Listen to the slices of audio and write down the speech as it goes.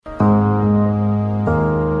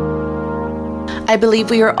I believe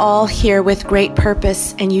we are all here with great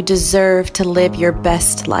purpose, and you deserve to live your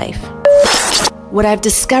best life. What I've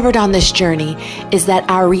discovered on this journey is that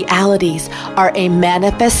our realities are a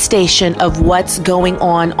manifestation of what's going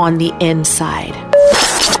on the inside.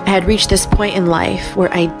 I had reached this point in life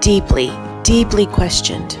where I deeply, deeply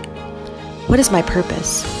questioned, what is my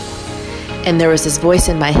purpose? And there was this voice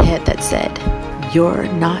in my head that said, you're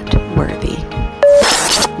not worthy.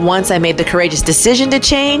 Once I made the courageous decision to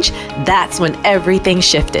change, that's when everything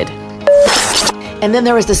shifted. And then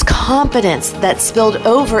there was this confidence that spilled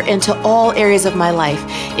over into all areas of my life,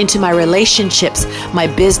 into my relationships, my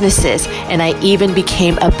businesses, and I even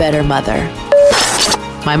became a better mother.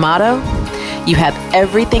 My motto? You have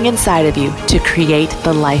everything inside of you to create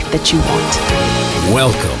the life that you want.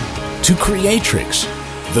 Welcome to Creatrix,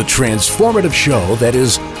 the transformative show that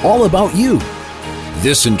is all about you.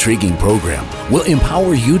 This intriguing program will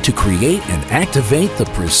empower you to create and activate the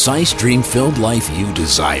precise dream-filled life you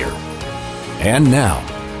desire. And now,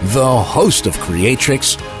 the host of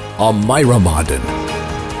Creatrix, Amira Mondin.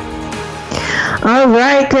 All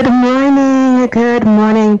right, good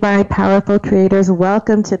morning, my powerful creators.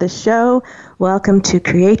 Welcome to the show. Welcome to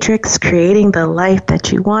Creatrix, creating the life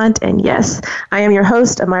that you want. And yes, I am your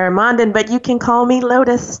host, Amira Mondin, but you can call me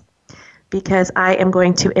Lotus, because I am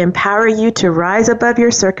going to empower you to rise above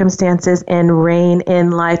your circumstances and reign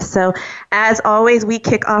in life. So as always, we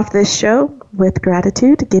kick off this show with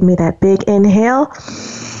gratitude. Give me that big inhale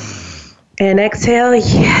and exhale.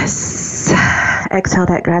 Yes. Exhale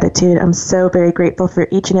that gratitude. I'm so very grateful for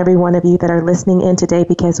each and every one of you that are listening in today,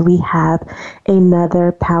 because we have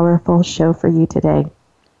another powerful show for you today.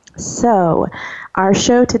 So our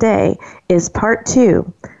show today is part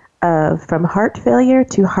 2 of From Heart Failure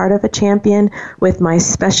to Heart of a Champion with my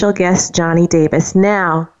special guest, Johnnie Davis.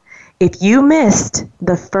 Now, if you missed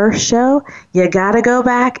the first show, you got to go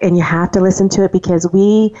back and you have to listen to it, because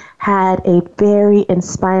we had a very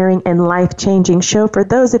inspiring and life-changing show for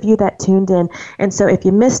those of you that tuned in. And so if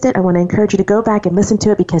you missed it, I want to encourage you to go back and listen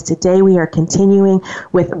to it, because today we are continuing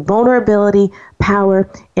with vulnerability, power,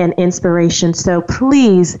 and inspiration. So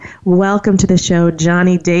please welcome to the show,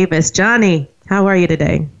 Johnnie Davis. Johnnie, how are you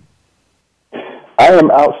today? I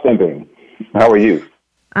am outstanding. How are you?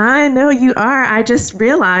 I know you are. I just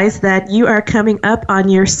realized that you are coming up on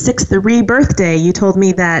your 6th rebirthday. You told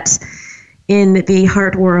me that in the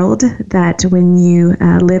heart world, that when you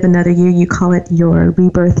live another year, you call it your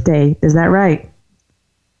rebirth day. Is that right?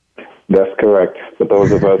 That's correct. For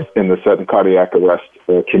those of us in the sudden cardiac arrest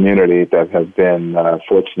community that have been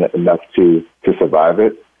fortunate enough to survive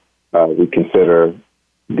it, we consider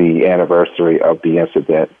the anniversary of the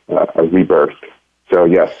incident a rebirth. So,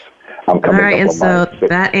 yes, I'm coming up. All right, and so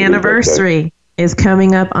that anniversary is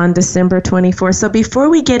coming up on December 24th. So before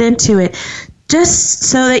we get into it, just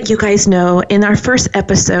so that you guys know, in our first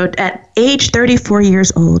episode, at age 34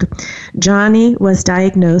 years old, Johnnie was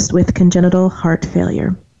diagnosed with congenital heart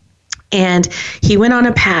failure. And he went on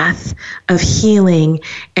a path of healing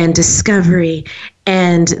and discovery.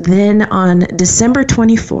 And then on December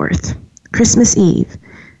 24th, Christmas Eve,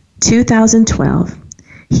 2012,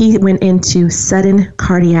 he went into sudden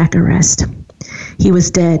cardiac arrest. He was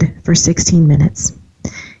dead for 16 minutes.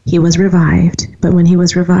 He was revived, but when he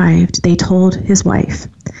was revived, they told his wife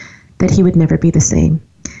that he would never be the same,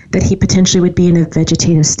 that he potentially would be in a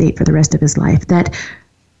vegetative state for the rest of his life, that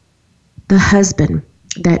the husband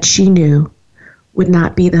that she knew would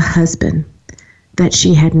not be the husband that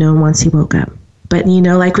she had known once he woke up. But, you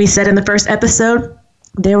know, like we said in the first episode,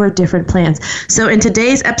 there were different plans. So in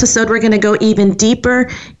today's episode, we're going to go even deeper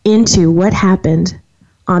into what happened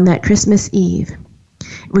on that Christmas Eve.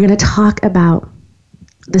 We're going to talk about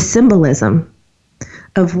the symbolism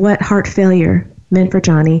of what heart failure meant for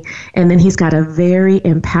Johnnie, and then he's got a very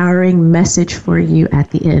empowering message for you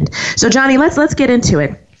at the end. So Johnnie, let's get into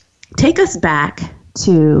it. Take us back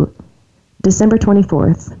to December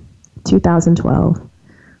 24th, 2012,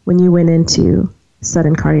 when you went into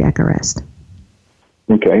sudden cardiac arrest.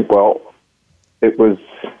 Okay, well, it was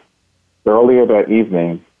earlier that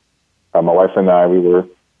evening. My wife and I, we were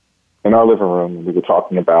in our living room. We were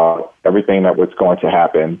talking about everything that was going to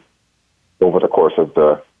happen over the course of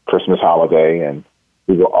the Christmas holiday, and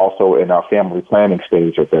we were also in our family planning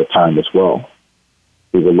stage at that time as well.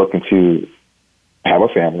 We were looking to have a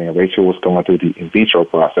family, and Rachel was going through the in vitro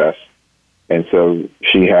process, and so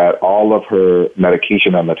she had all of her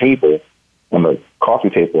medication on the table, on the coffee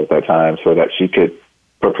table at that time, so that she could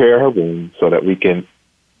prepare her womb so that we can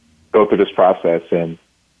go through this process and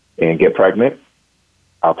get pregnant.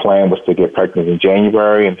 Our plan was to get pregnant in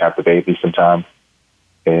January and have the baby sometime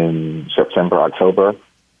in September, October.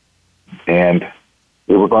 And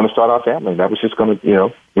we were going to start our family. That was just going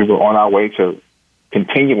to, we were on our way to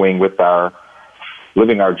continuing with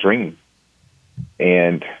living our dream.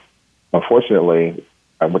 And unfortunately,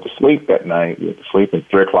 I went to sleep that night. We went to sleep at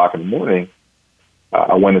 3 o'clock in the morning.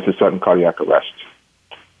 I went into sudden cardiac arrest.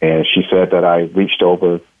 And she said that I reached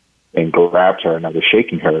over and grabbed her and I was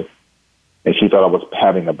shaking her. And she thought I was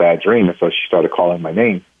having a bad dream. And so she started calling my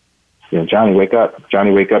name. Johnny, wake up.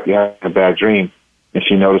 Johnny, wake up. You had a bad dream. And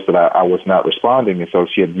she noticed that I was not responding. And so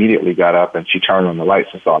she immediately got up and she turned on the lights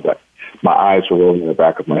and saw that my eyes were rolling in the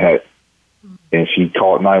back of my head. And she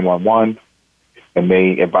called 911 and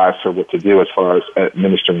they advised her what to do as far as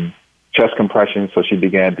administering chest compressions. So she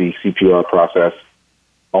began the CPR process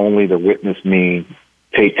only to witness me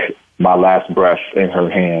take my last breath in her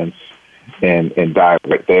hands and die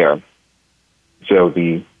right there. So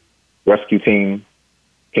the rescue team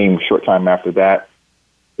came a short time after that.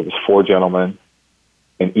 It was 4 gentlemen,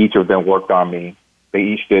 and each of them worked on me. They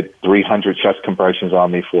each did 300 chest compressions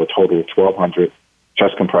on me for a total of 1,200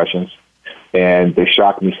 chest compressions, and they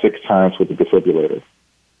shocked me 6 times with the defibrillator.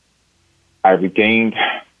 I regained,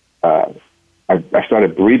 I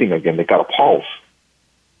started breathing again. They got a pulse,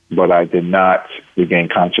 but I did not regain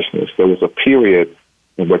consciousness. There was a period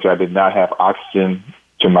in which I did not have oxygen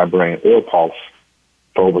to my brain or pulse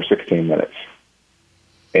for over 16 minutes.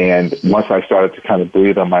 And once I started to kind of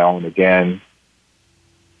breathe on my own again,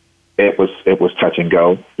 it was touch and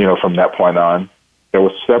go, from that point on. There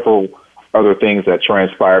were several other things that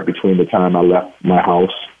transpired between the time I left my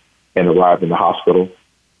house and arrived in the hospital.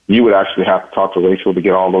 You would actually have to talk to Rachel to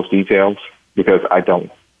get all those details because I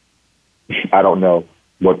don't know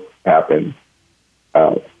what happened.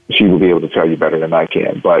 She will be able to tell you better than I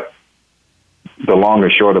can. But the long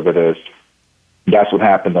and short of it is that's what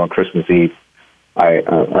happened on Christmas Eve. I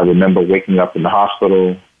remember waking up in the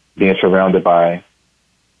hospital, being surrounded by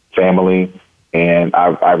family, and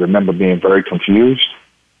I remember being very confused.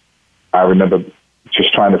 I remember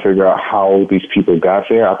just trying to figure out how these people got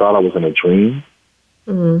there. I thought I was in a dream.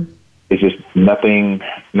 Mm-hmm. It's just nothing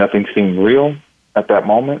seemed real at that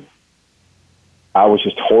moment. I was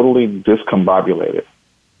just totally discombobulated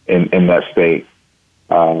in that state.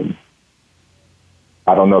 I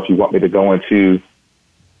don't know if you want me to go into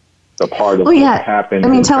the part of what happened. I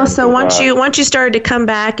mean, tell us. So once you started to come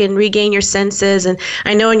back and regain your senses, and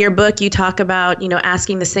I know in your book you talk about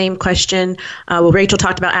asking the same question. Rachel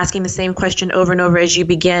talked about asking the same question over and over as you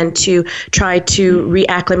began to try to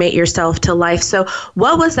reacclimate yourself to life. So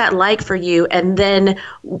what was that like for you? And then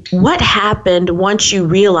what happened once you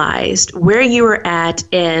realized where you were at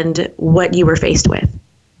and what you were faced with?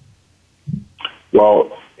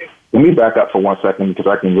 Well, let me back up for 1 second because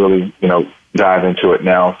I can really, dive into it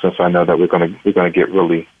now since I know that we're going to get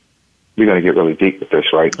really deep with this,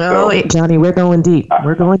 right? Oh, so, Johnny, we're going deep.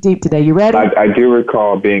 We're going deep today. You ready? I do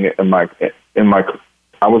recall being I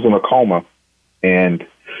was in a coma, and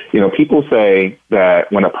people say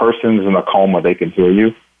that when a person's in a coma, they can hear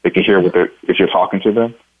you. They can hear if you're talking to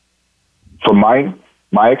them. From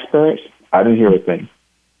my experience, I didn't hear a thing.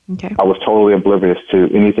 Okay. I was totally oblivious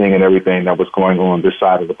to anything and everything that was going on this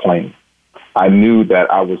side of the plane. I knew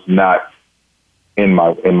that I was not in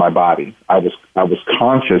my body. I was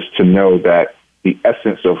conscious to know that the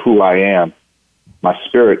essence of who I am, my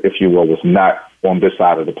spirit, if you will, was not on this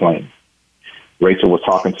side of the plane. Rachel was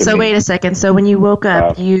talking to me. So wait a second. So when you woke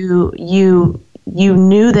up, you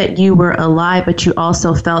knew that you were alive, but you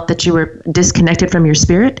also felt that you were disconnected from your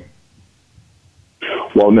spirit?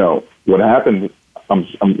 Well, no. What happened, I'm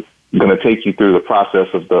going to take you through the process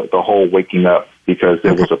of the whole waking up, because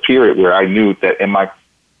there was a period where I knew that in my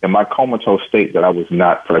comatose state that I was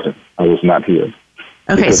not present. I was not here.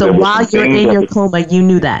 Okay, because so while you're in your coma, you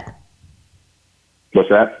knew that. What's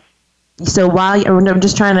that? So I'm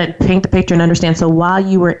just trying to paint the picture and understand. So while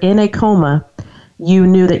you were in a coma, you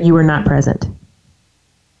knew that you were not present.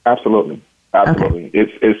 Absolutely. Okay.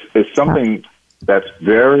 It's something that's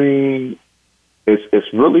very.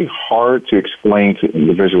 It's really hard to explain to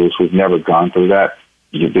individuals who've never gone through that.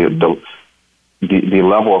 The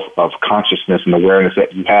level of consciousness and awareness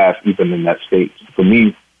that you have even in that state. For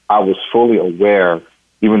me, I was fully aware,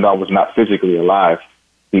 even though I was not physically alive,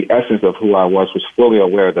 the essence of who I was fully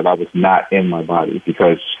aware that I was not in my body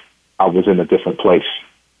because I was in a different place.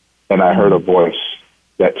 And I heard a voice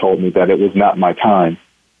that told me that it was not my time,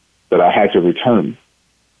 that I had to return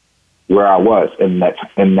where I was in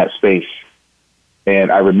that space.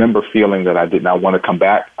 And I remember feeling that I did not want to come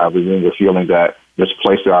back. I remember feeling that this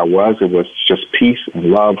place that I was, it was just peace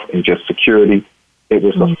and love and just security. It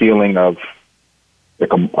was a feeling of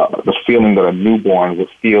the feeling that a newborn would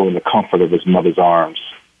feel in the comfort of his mother's arms.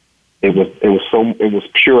 It was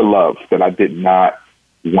pure love that I did not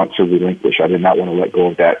want to relinquish. I did not want to let go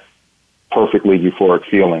of that perfectly euphoric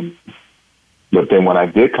feeling. But then when I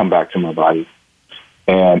did come back to my body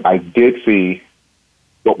and I did see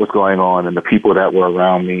what was going on and the people that were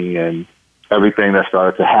around me and everything that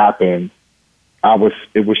started to happen,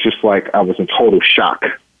 it was just like I was in total shock.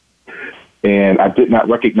 And I did not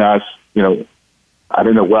recognize, I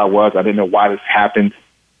didn't know where I was. I didn't know why this happened.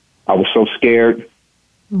 I was so scared.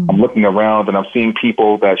 I'm looking around and I'm seeing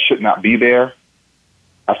people that should not be there.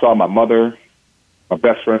 I saw my mother, my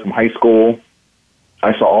best friend from high school.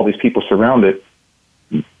 I saw all these people surrounding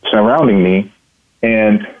me.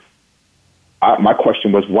 And my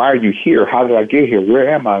question was, why are you here? How did I get here? Where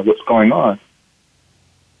am I? What's going on?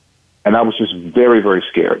 And I was just very, very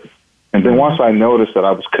scared. And then once I noticed that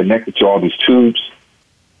I was connected to all these tubes,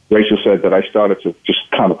 Rachel said that I started to just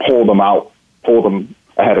kind of pull them out,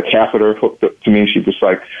 I had a catheter hooked up to me. She was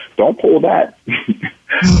like, don't pull that.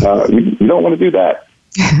 You don't want to do that.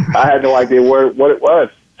 I had no idea what it was.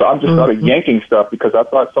 So I just started yanking stuff because I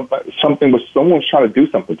thought someone was trying to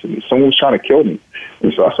do something to me. Someone was trying to kill me.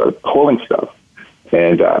 And so I started pulling stuff.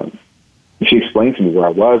 And she explained to me where I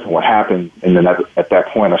was and what happened. And then at that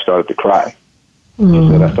point, I started to cry. She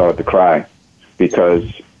said I started to cry because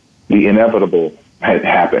the inevitable had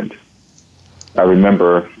happened. I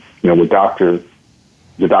remember, the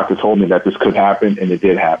doctor told me that this could happen, and it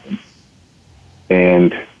did happen.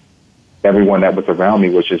 And everyone that was around me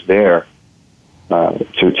was just there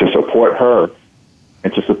to support her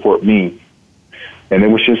and to support me. And it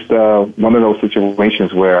was just one of those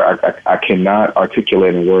situations where I cannot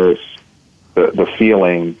articulate in words the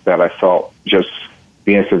feeling that I felt just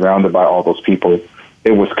being surrounded by all those people.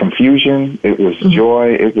 It was confusion, it was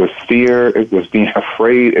joy, it was fear, it was being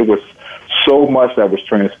afraid. It was so much that was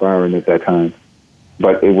transpiring at that time.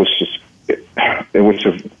 But it was just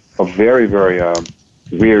a very, very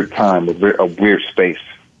weird time, a weird space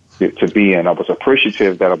to be in. I was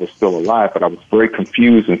appreciative that I was still alive, but I was very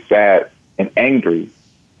confused and sad and angry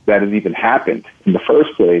that it even happened in the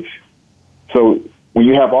first place. So when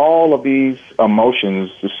you have all of these emotions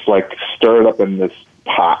just like stirred up in this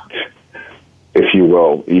pot, if you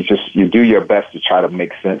will, you do your best to try to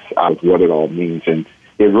make sense out of what it all means. And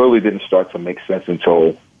it really didn't start to make sense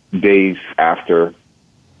until days after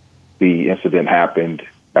the incident happened,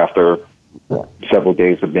 after several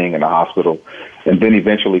days of being in the hospital, and then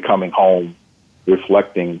eventually coming home,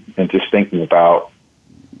 reflecting and just thinking about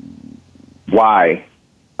why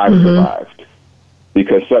I survived.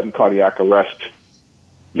 Because sudden cardiac arrest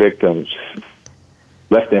victims,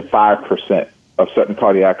 less than 5% of sudden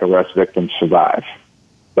cardiac arrest victims survive.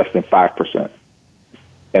 Less than 5%.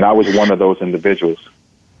 And I was one of those individuals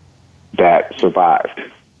that survived.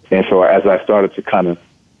 And so as I started to kind of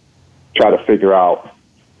try to figure out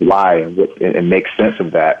why and make sense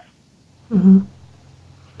of that.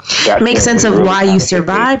 Make sense of why you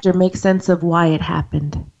survived, or make sense of why it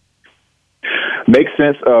happened? Make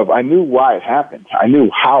sense of, I knew why it happened. I knew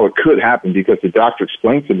how it could happen because the doctor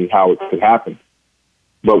explained to me how it could happen.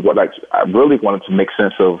 But what I really wanted to make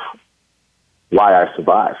sense of why I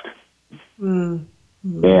survived. And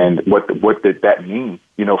what did that mean,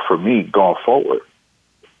 for me going forward.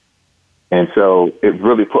 And so it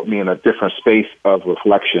really put me in a different space of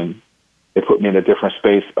reflection. It put me in a different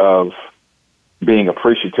space of being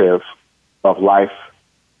appreciative of life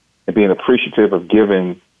and being appreciative of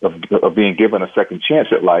being given a second chance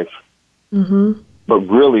at life. But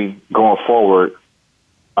really going forward,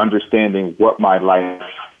 understanding what my life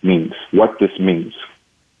means, what this means.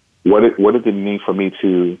 What does it mean for me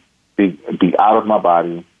to be out of my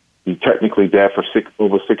body, be technically dead for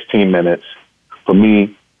over 16 minutes, for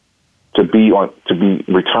me to be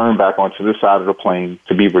returned back onto this side of the plane,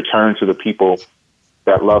 to be returned to the people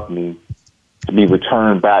that love me, to be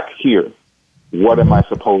returned back here. What am I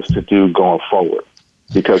supposed to do going forward?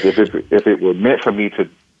 Because if it were meant for me to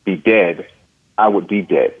be dead, I would be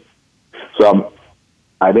dead. So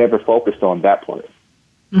I never focused on that part.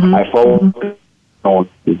 I focused on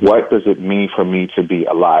what does it mean for me to be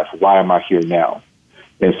alive? Why am I here now?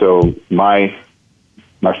 And so my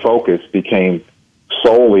focus became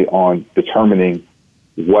solely on determining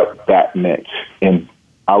what that meant. And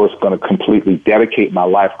I was going to completely dedicate my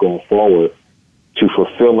life going forward to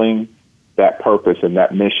fulfilling that purpose and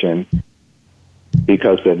that mission,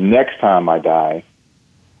 because the next time I die,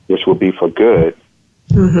 which will be for good,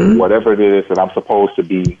 whatever it is that I'm supposed to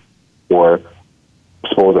be or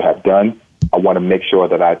supposed to have done, I want to make sure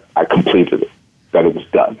that I completed it, that it was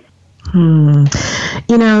done.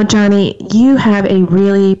 Johnnie, you have a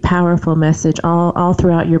really powerful message all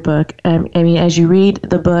throughout your book. As you read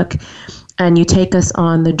the book, and you take us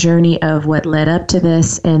on the journey of what led up to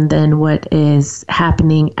this and then what is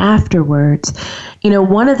happening afterwards.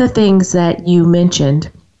 One of the things that you mentioned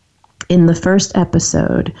in the first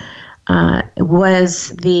episode was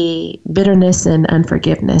the bitterness and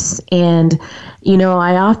unforgiveness. And,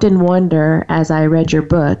 I often wonder as I read your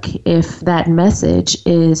book if that message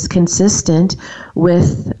is consistent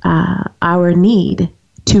with our need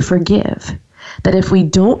to forgive. That if we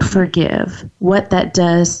don't forgive, what that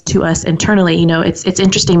does to us internally. It's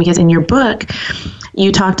interesting because in your book,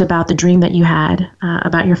 you talked about the dream that you had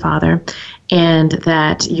about your father and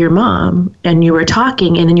that your mom, and you were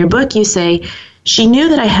talking, and in your book you say, she knew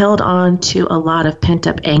that I held on to a lot of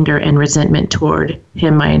pent-up anger and resentment toward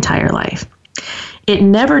him my entire life. It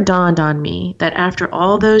never dawned on me that after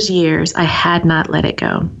all those years, I had not let it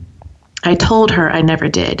go. I told her I never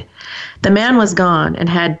did. The man was gone and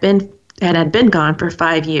had been gone for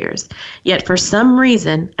 5 years. Yet for some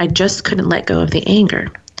reason, I just couldn't let go of the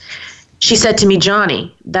anger. She said to me,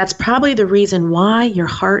 Johnny, that's probably the reason why your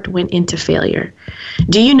heart went into failure.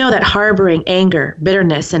 Do you know that harboring anger,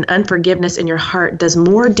 bitterness, and unforgiveness in your heart does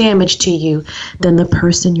more damage to you than the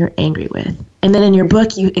person you're angry with? And then in your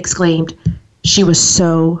book, you exclaimed, she was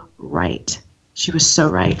so right. She was so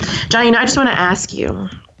right. Johnny, I just want to ask you,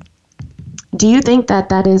 do you think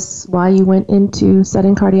that is why you went into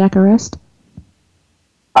sudden cardiac arrest?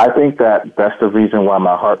 I think that's the reason why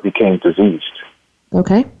my heart became diseased.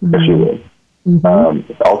 Okay. Mm-hmm. If you will.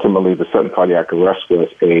 Ultimately, the sudden cardiac arrest was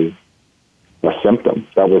a symptom.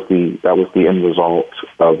 That was the end result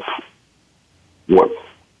of what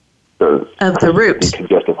the root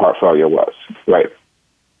congestive heart failure was. Right.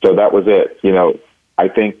 So that was it. I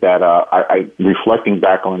think that I reflecting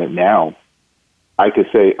back on it now, I could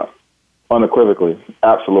say unequivocally,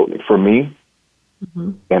 absolutely. For me,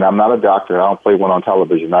 and I'm not a doctor. I don't play one on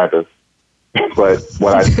television either. But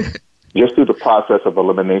when I just through the process of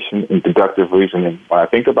elimination and deductive reasoning, when I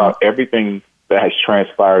think about everything that has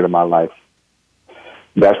transpired in my life,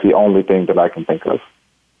 that's the only thing that I can think of.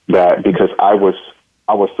 That because I was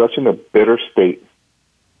such in a bitter state,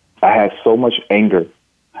 I had so much anger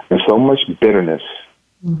and so much bitterness,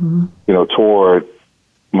 toward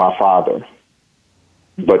my father.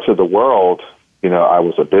 But to the world, I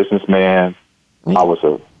was a businessman, I was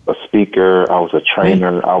a speaker, I was a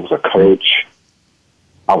trainer, I was a coach.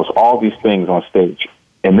 I was all these things on stage,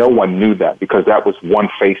 and no one knew that because that was one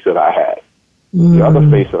face that I had. The other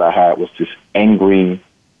face that I had was this angry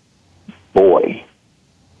boy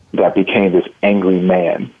that became this angry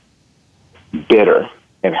man, bitter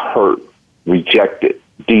and hurt, rejected,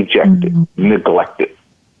 dejected, neglected.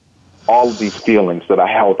 All of these feelings that I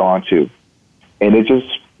held on to, and it just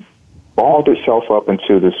balled itself up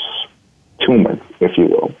into this tumor, if you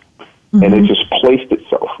will, and it just placed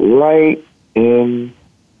itself right in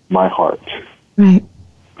my heart. Right.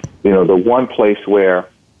 The one place where,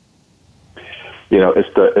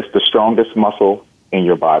 it's the strongest muscle in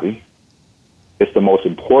your body. It's the most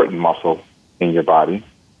important muscle in your body.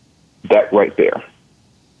 That right there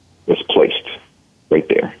was placed right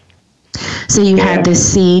there. So you had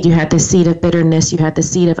this seed of bitterness, you had the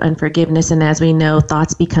seed of unforgiveness, and as we know,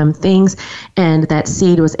 thoughts become things, and that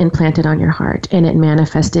seed was implanted on your heart, and it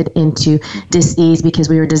manifested into dis-ease because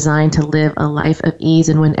we were designed to live a life of ease,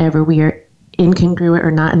 and whenever we are incongruent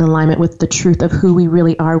or not in alignment with the truth of who we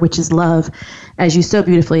really are, which is love, as you so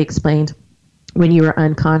beautifully explained, when you were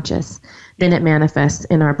unconscious, then it manifests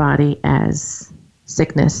in our body as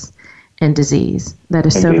sickness and disease. That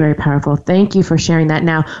is so very powerful. Thank you for sharing that.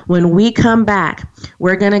 Now, when we come back,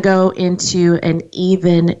 we're going to go into an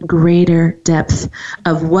even greater depth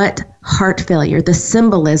of what heart failure, the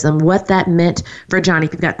symbolism, what that meant for Johnny.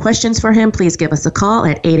 If you've got questions for him, please give us a call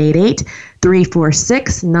at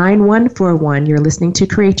 888-346-9141. You're listening to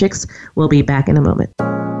Creatrix. We'll be back in a moment.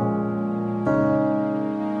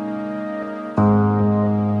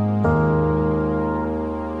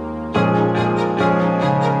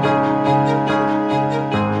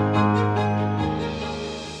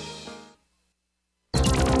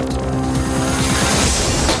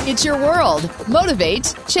 It's your world.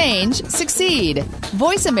 Motivate, change, succeed.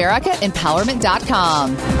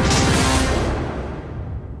 VoiceAmericaEmpowerment.com.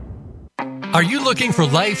 Are you looking for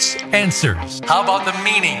life's answers? How about the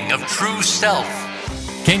meaning of true self?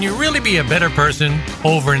 Can you really be a better person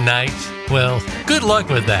overnight? Well, good luck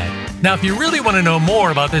with that. Now, if you really want to know more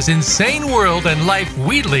about this insane world and life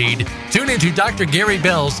we lead, tune into Dr. Gary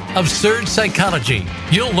Bell's Absurd Psychology.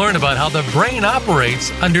 You'll learn about how the brain operates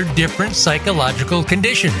under different psychological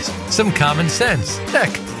conditions. Some common sense. Heck,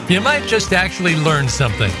 you might just actually learn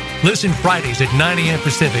something. Listen Fridays at 9 a.m.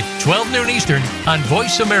 Pacific, 12 noon Eastern on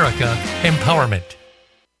Voice America Empowerment.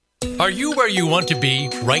 Are you where you want to be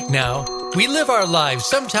right now? We live our lives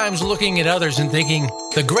sometimes looking at others and thinking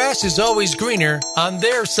the grass is always greener on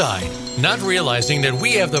their side, not realizing that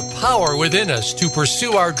we have the power within us to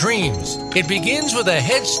pursue our dreams. It begins with a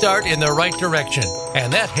head start in the right direction,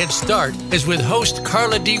 and that head start is with host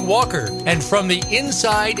Carla D. Walker and From the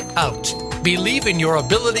Inside Out. Believe in your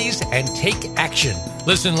abilities and take action.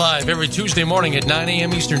 Listen live every Tuesday morning at 9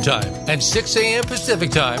 a.m. Eastern Time and 6 a.m. Pacific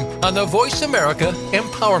Time on the Voice America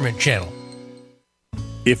Empowerment Channel.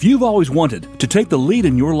 If you've always wanted to take the lead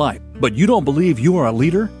in your life, but you don't believe you are a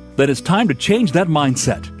leader, then it's time to change that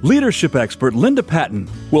mindset. Leadership expert Linda Patton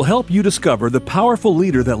will help you discover the powerful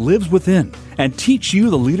leader that lives within and teach you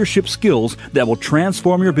the leadership skills that will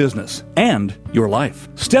transform your business and your life.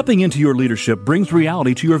 Stepping into your leadership brings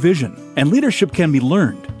reality to your vision, and leadership can be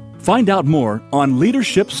learned. Find out more on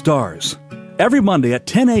Leadership Stars every Monday at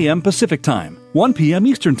 10 a.m. Pacific Time, 1 p.m.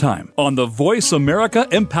 Eastern Time on the Voice America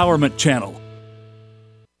Empowerment Channel.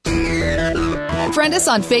 Friend us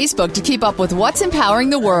on Facebook to keep up with what's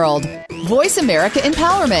empowering the world. Voice America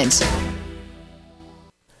Empowerment.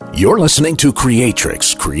 You're listening to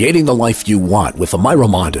Creatrix, Creating the Life You Want with Amira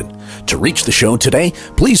Mondin. To reach the show today,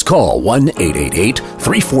 please call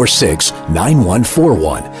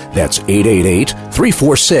 1-888-346-9141. That's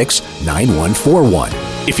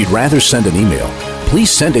 888-346-9141. If you'd rather send an email,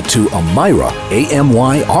 please send it to Amira,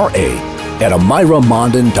 A-M-Y-R-A, at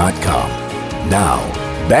AmiraMondin.com. Now,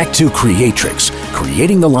 back to Creatrix,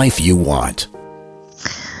 Creating the Life You Want.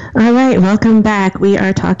 All right, welcome back. We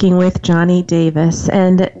are talking with Johnnie Davis.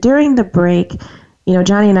 And during the break,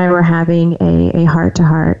 Johnnie and I were having a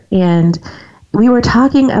heart-to-heart, and we were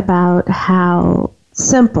talking about how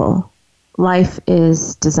simple life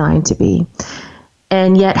is designed to be,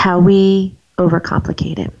 and yet how we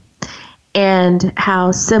overcomplicate it, and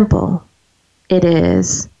how simple it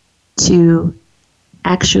is to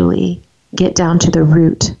actually get down to the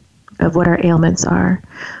root of what our ailments are,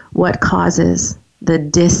 what causes the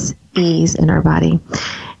dis-ease in our body.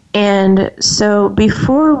 And so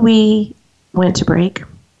before we went to break,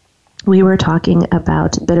 we were talking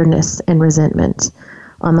about bitterness and resentment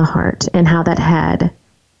on the heart and how that had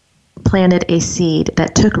planted a seed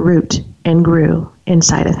that took root and grew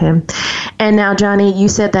inside of him. And now, Johnnie, you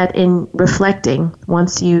said that in reflecting,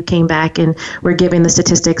 once you came back and were giving the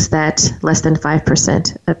statistics that less than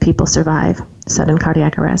 5% of people survive sudden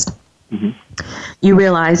cardiac arrest, you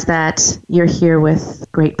realize that you're here with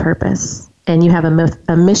great purpose and you have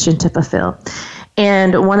a mission to fulfill.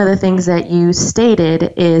 And one of the things that you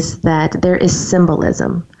stated is that there is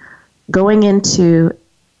symbolism. Going into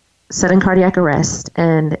sudden cardiac arrest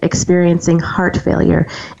and experiencing heart failure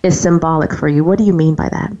is symbolic for you. What do you mean by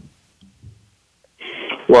that?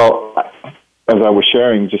 Well, as I was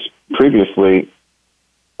sharing just previously,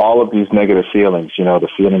 all of these negative feelings, the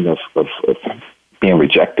feeling of being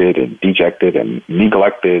rejected and dejected and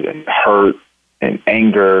neglected and hurt and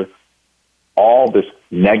anger, all this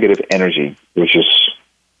negative energy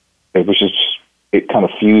it kind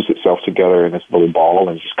of fused itself together in this little ball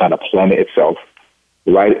and just kind of planted itself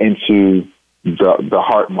right into the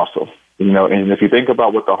heart muscle. And if you think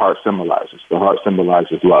about what the heart symbolizes love.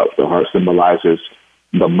 The heart symbolizes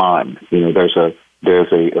the mind. There's a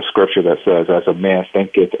scripture that says, as a man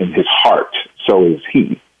thinketh in his heart, so is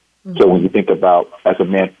he. Mm-hmm. So when you think about as a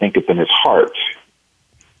man thinketh in his heart,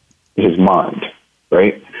 his mind,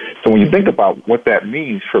 right? So when you think about what that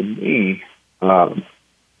means for me,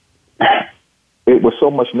 it was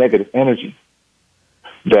so much negative energy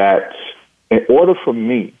that in order for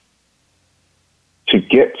me to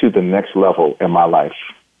get to the next level in my life,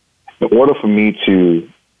 in order for me to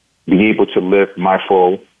be able to live my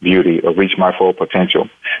full beauty or reach my full potential,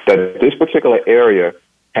 that this particular area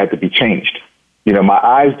had to be changed. My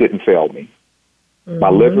eyes didn't fail me. Mm-hmm. My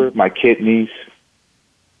liver, my kidneys,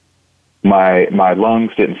 my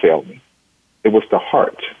lungs didn't fail me. It was the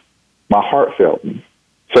heart. My heart failed me.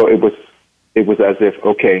 So it was as if,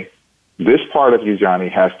 okay, this part of you, Johnnie,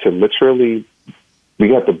 has to literally,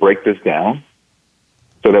 we have to break this down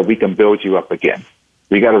so that we can build you up again.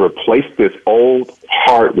 We got to replace this old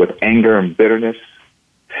heart with anger and bitterness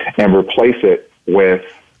and replace it with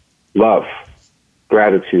love,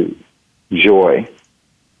 gratitude, joy,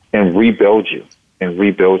 and rebuild you. And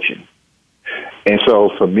so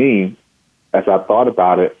for me, as I thought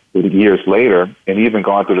about it years later, and even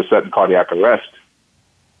going through the sudden cardiac arrest,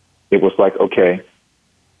 it was like, okay,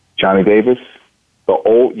 Johnnie Davis, the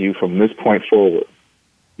old you from this point forward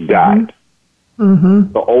died.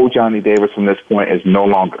 Mm-hmm. The old Johnnie Davis from this point is no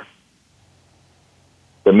longer.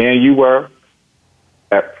 The man you were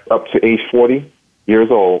up to age 40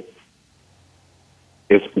 years old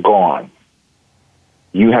is gone.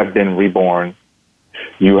 you have been reborn.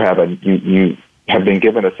 You have been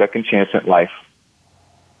given a second chance at life.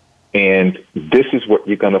 And this is what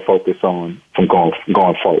you're going to focus on from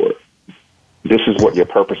going forward. This is what your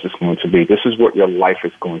purpose is going to be. This is what your life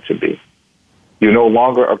is going to be. You no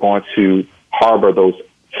longer are going to harbor those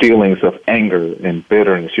feelings of anger and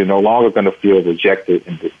bitterness. You're no longer going to feel rejected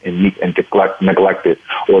and neglected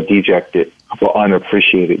or dejected or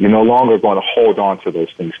unappreciated. You're no longer going to hold on to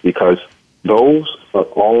those things because those are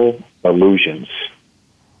all illusions.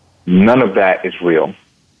 None of that is real.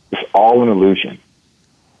 It's all an illusion.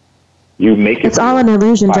 You make it. It's all an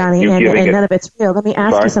illusion, Johnny, and none of it's real. Let me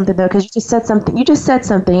ask you something though, because you just said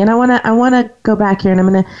something, and I want to go back here, and I'm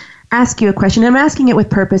going to ask you a question. I'm asking it with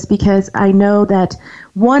purpose because I know that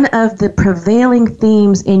one of the prevailing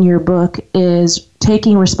themes in your book is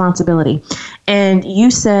taking responsibility. And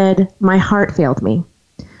you said, my heart failed me.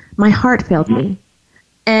 My heart failed me.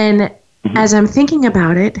 And as I'm thinking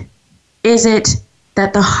about it, is it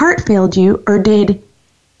that the heart failed you, or did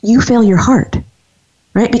you fail your heart?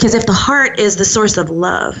 Right? Because if the heart is the source of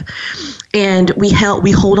love and we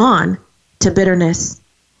hold on to bitterness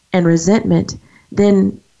and resentment,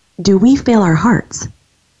 then do we fail our hearts?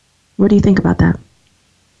 What do you think about that?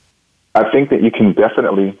 I think that you can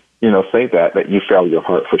definitely, say that you fail your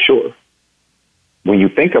heart for sure. When you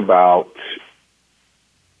think about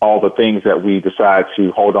all the things that we decide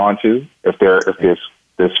to hold on to, if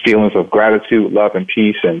there's feelings of gratitude, love, and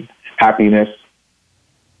peace and happiness,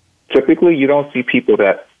 typically you don't see people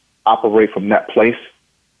that operate from that place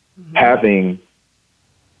having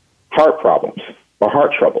heart problems or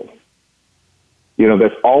heart trouble.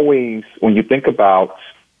 There's always, when you think about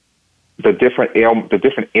the different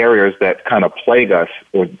areas that kind of plague us,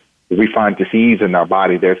 or we find disease in our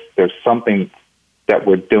body, there's something that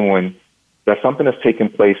we're doing, there's something that's taking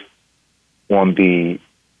place in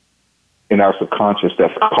our subconscious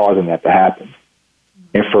that's causing that to happen.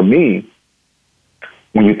 And for me,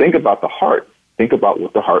 when you think about the heart, think about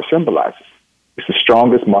what the heart symbolizes. It's the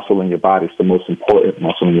strongest muscle in your body. It's the most important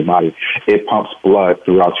muscle in your body. It pumps blood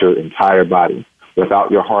throughout your entire body.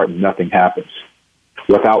 Without your heart, nothing happens.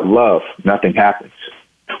 Without love, nothing happens.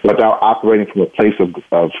 Without operating from a place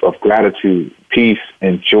of gratitude, peace,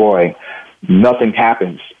 and joy, nothing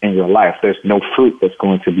happens in your life. There's no fruit that's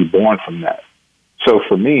going to be born from that. So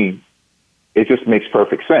for me, it just makes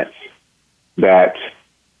perfect sense that,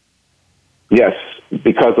 yes,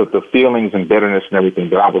 because of the feelings and bitterness and everything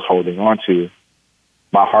that I was holding on to,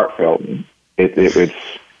 my heart failed me.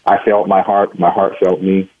 I felt my heart felt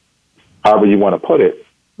me. However you want to put it,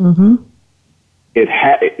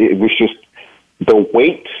 it was just the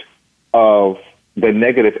weight of the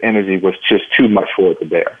negative energy was just too much for it to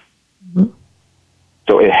bear.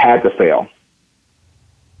 So it had to fail.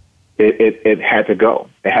 It had to go.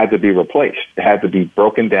 It had to be replaced. It had to be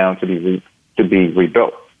broken down to be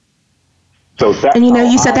rebuilt. So that's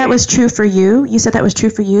you said that was true for you. You said that was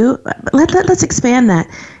true for you. But let's expand that.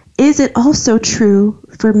 Is it also true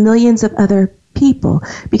for millions of other people?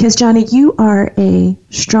 Because, Johnny, you are a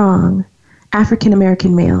strong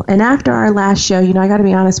African-American male. And after our last show, I got to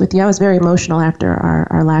be honest with you, I was very emotional after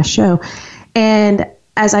our last show. And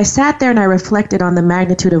as I sat there and I reflected on the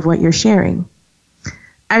magnitude of what you're sharing,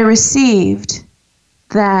 I received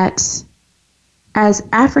that as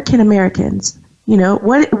African-Americans,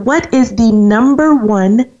 what is the number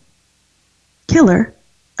one killer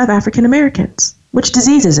of African-Americans? Which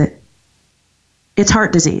disease is it? It's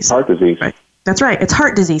heart disease. Heart disease. Right. That's right. It's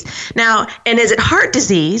heart disease. Now, and is it heart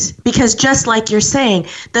disease because just like you're saying,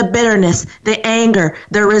 the bitterness, the anger,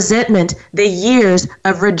 the resentment, the years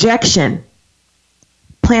of rejection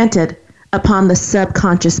planted upon the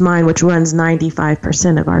subconscious mind, which runs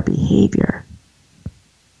 95% of our behavior.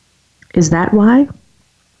 Is that why,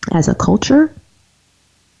 as a culture,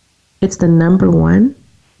 it's the number one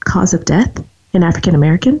cause of death in African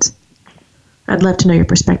Americans? I'd love to know your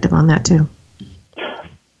perspective on that, too.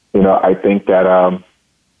 I think that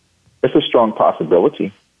it's a strong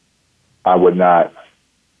possibility. I would not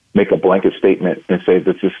make a blanket statement and say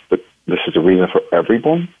this is the reason for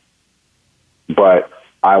everyone, but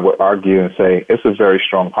I would argue and say it's a very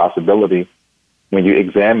strong possibility when you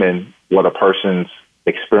examine what a person's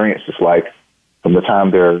experience is like from the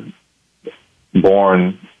time they're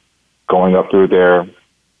born, going up through their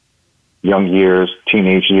young years,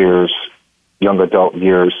 teenage years, young adult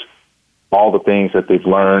years, all the things that they've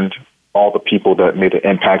learned, all the people that made an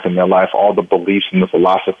impact in their life, all the beliefs and the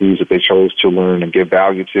philosophies that they chose to learn and give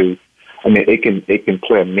value to. I mean, it can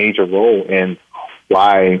play a major role in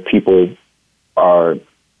why people are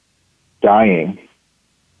dying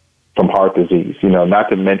from heart disease. Not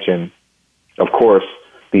to mention, of course,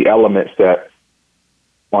 the elements that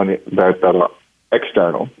on it that are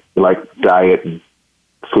external, like diet and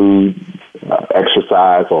food,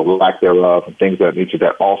 exercise or lack thereof, and things of that nature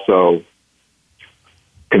that also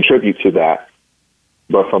contribute to that.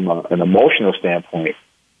 But from an emotional standpoint,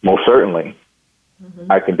 most certainly,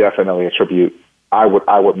 I can definitely attribute. I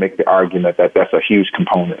would make the argument that that's a huge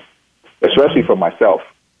component, especially for myself,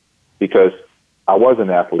 because I was an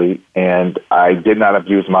athlete and I did not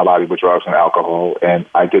abuse my body with drugs and alcohol, and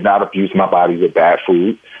I did not abuse my body with bad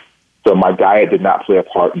food. So my diet did not play a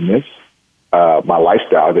part in this. My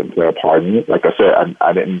lifestyle didn't play a part in it. Like I said,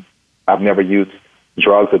 I've never used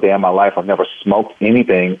drugs a day in my life. I've never smoked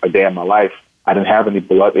anything a day in my life. I didn't have any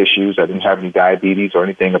blood issues. I didn't have any diabetes or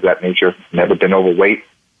anything of that nature. Never been overweight.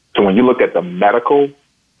 So when you look at the medical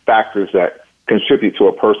factors that contribute to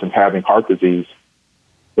a person having heart disease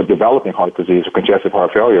or developing heart disease or congestive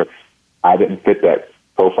heart failure, I didn't fit that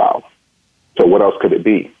profile. So what else could it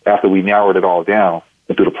be? After we narrowed it all down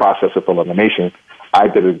and through the process of elimination, I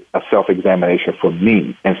did a self-examination for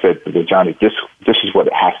me and said, well, Johnny, this is what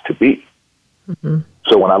it has to be. Mm-hmm.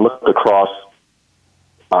 So when I look across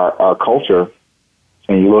our culture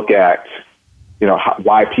and you look at,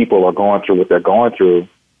 why people are going through what they're going through,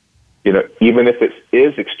 even if it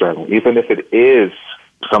is external, even if it is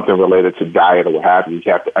something related to diet or what have you,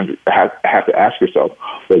 you have to ask yourself,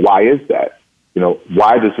 well, why is that?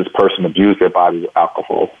 Why does this person abuse their body with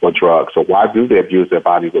alcohol or drugs? Or why do they abuse their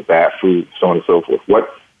body with bad food, so on and so forth?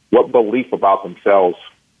 What belief about themselves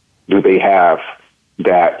do they have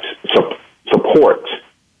that support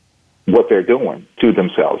what they're doing to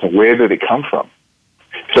themselves, and where did it come from?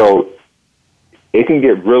 So it can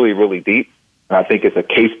get really, really deep, and I think it's a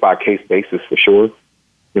case-by-case basis for sure.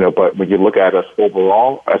 But when you look at us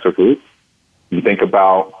overall as a group, you think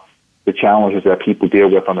about the challenges that people deal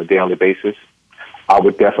with on a daily basis, I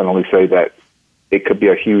would definitely say that it could be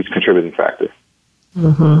a huge contributing factor.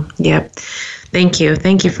 Mm-hmm. Yep. Thank you.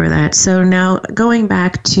 Thank you for that. So now going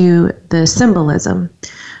back to the symbolism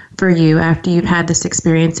for you after you've had this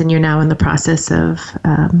experience and you're now in the process of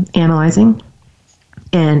analyzing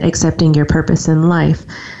and accepting your purpose in life,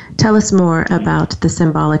 tell us more about the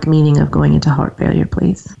symbolic meaning of going into heart failure,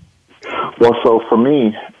 please. Well, so for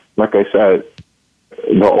me, like I said,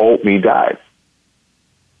 the old me died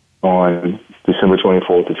on December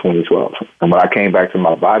 24th of 2012. And when I came back to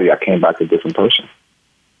my body, I came back a different person.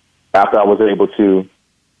 After I was able to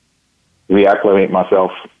reacclimate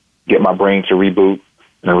myself, get my brain to reboot,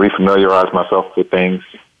 and refamiliarize myself with things,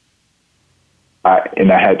 I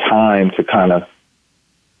had time to kind of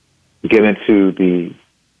get into the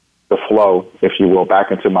flow, if you will,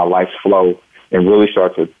 back into my life's flow, and really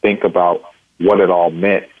start to think about what it all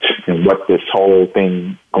meant and what this whole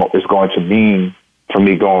thing is going to mean for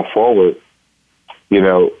me going forward.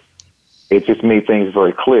 It just made things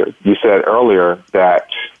very clear. You said earlier that,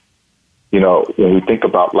 when we think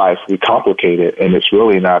about life, we complicate it, and it's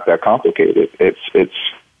really not that complicated. It's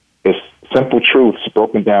simple truths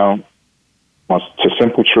broken down to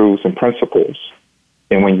simple truths and principles.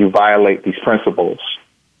 And when you violate these principles,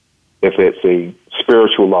 if it's a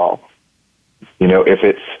spiritual law, if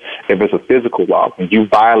it's a physical law, and you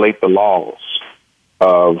violate the laws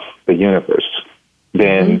of the universe,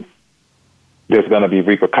 then there's going to be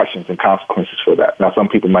repercussions and consequences for that. Now, some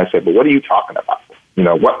people might say, but what are you talking about?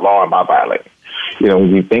 What law am I violating?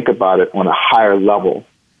 When you think about it on a higher level,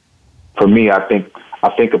 for me, I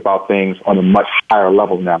think about things on a much higher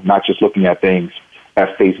level now, not just looking at things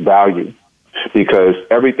at face value, because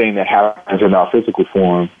everything that happens in our physical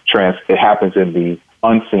form, it happens in the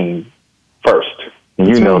unseen first. And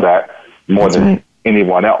you know that more than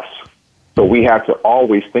anyone else. So we have to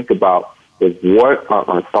always think about what are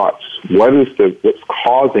our thoughts? What's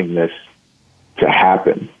causing this to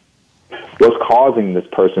happen? What's causing this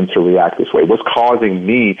person to react this way? What's causing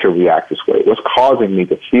me to react this way? What's causing me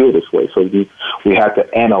to feel this way? So we have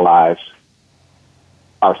to analyze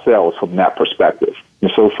ourselves from that perspective.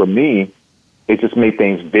 And so for me, it just made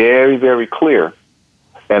things very, very clear.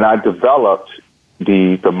 And I developed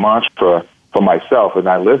the mantra for myself, and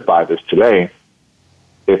I live by this today.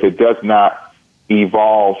 If it does not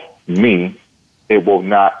evolve me, it will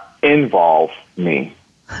not involve me.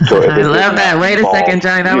 So I love that. Wait a second,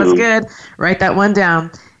 Johnny. That was good. Write that one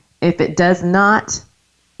down. If it does not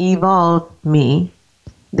evolve me,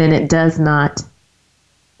 then it does not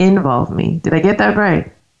involve me. Did I get that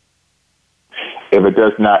right? If it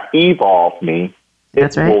does not evolve me,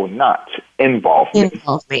 it will not involve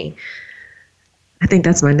me. I think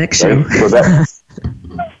that's my next show.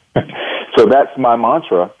 So that's my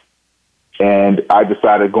mantra. And I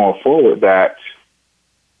decided going forward that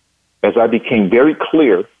as I became very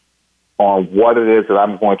clear on what it is that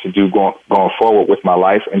I'm going to do going forward with my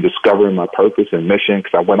life and discovering my purpose and mission,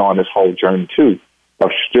 because I went on this whole journey too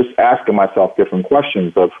of just asking myself different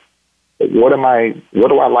questions of what do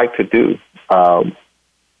I like to do?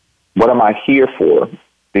 What am I here for?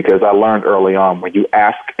 Because I learned early on, when you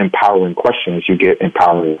ask empowering questions, you get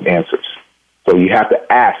empowering answers. So you have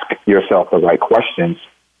to ask yourself the right questions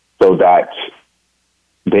so that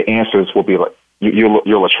the answers will be like,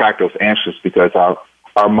 you'll attract those answers, because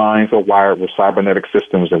our minds are wired with cybernetic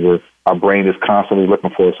systems, and our brain is constantly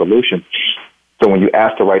looking for a solution. So when you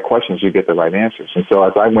ask the right questions, you get the right answers. And so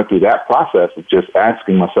as I went through that process of just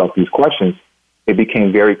asking myself these questions, it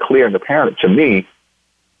became very clear and apparent to me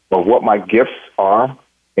of what my gifts are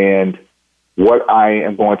and what I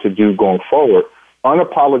am going to do going forward,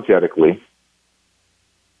 unapologetically.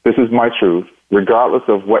 This is my truth, regardless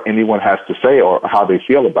of what anyone has to say or how they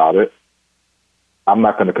feel about it. I'm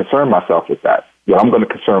not going to concern myself with that. What I'm going to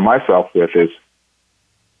concern myself with is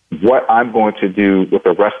what I'm going to do with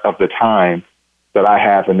the rest of the time that I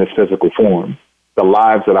have in this physical form, the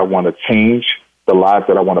lives that I want to change, the lives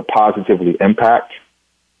that I want to positively impact,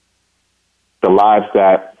 the lives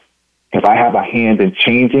that, if I have a hand in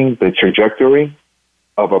changing the trajectory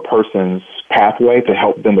of a person's pathway to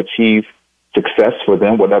help them achieve success for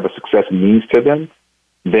them, whatever success means to them,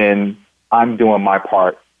 then I'm doing my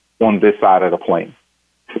part on this side of the plane.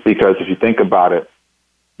 Because if you think about it,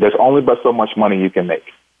 there's only but so much money you can make.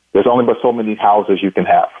 There's only but so many houses you can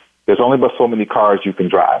have. There's only but so many cars you can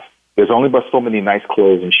drive. There's only but so many nice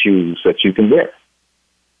clothes and shoes that you can wear.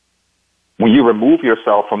 When you remove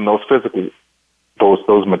yourself from those physical,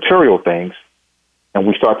 those material things, and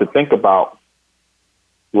we start to think about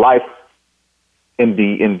life in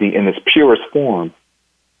its purest form,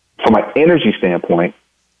 from an energy standpoint,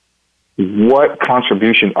 what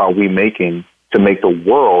contribution are we making to make the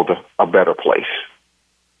world a better place,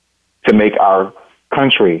 to make our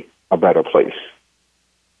country a better place,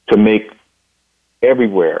 to make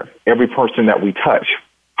everywhere, every person that we touch?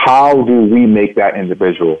 How do we make that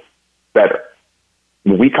individual better?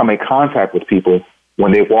 When we come in contact with people,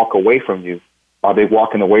 when they walk away from you, are they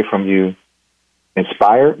walking away from you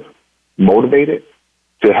inspired, motivated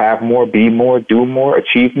to have more, be more, do more,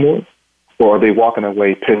 achieve more? Or are they walking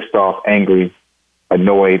away pissed off, angry,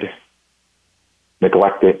 annoyed,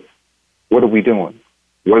 neglected? What are we doing?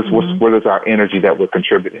 What is our energy that we're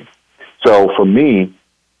contributing? So for me,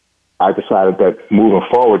 I decided that moving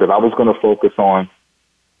forward, that I was going to focus on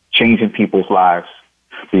changing people's lives,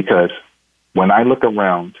 because when I look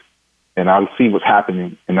around and I see what's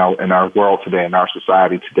happening in our world today, in our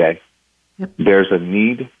society today, yep, there's a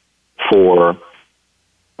need for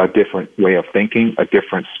a different way of thinking, a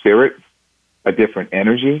different spirit, a different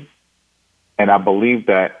energy. And I believe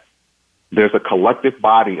that there's a collective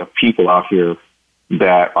body of people out here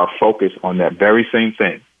that are focused on that very same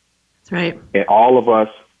thing. That's right. And all of us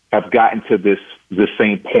have gotten to this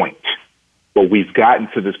same point, but we've gotten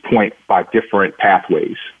to this point by different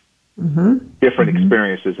pathways, different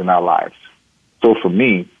experiences in our lives. So for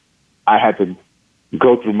me, I had to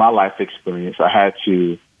go through my life experience. I had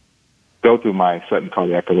to go through my sudden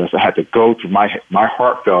cardiac arrest. I had to go through my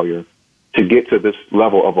heart failure to get to this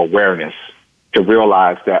level of awareness, to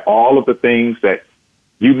realize that all of the things that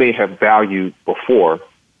you may have valued before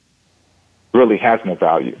really has no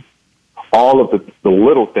value. All of the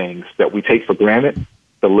little things that we take for granted,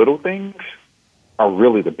 the little things are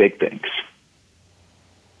really the big things.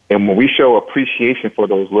 And when we show appreciation for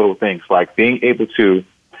those little things, like being able to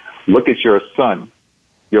look at your son,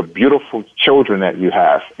 your beautiful children that you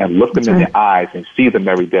have, and look them in the eyes and see them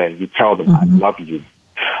every day, and you tell them, I love you,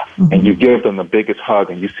 and you give them the biggest hug,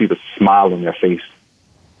 and you see the smile on their face,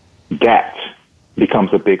 that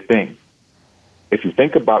becomes a big thing. If you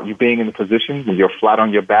think about you being in a position when you're flat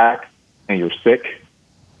on your back and you're sick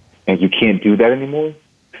and you can't do that anymore,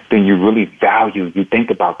 then you really you think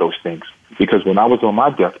about those things. Because when I was on my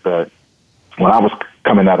deathbed, when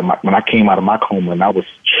I came out of my coma and I was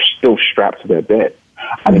still strapped to that bed,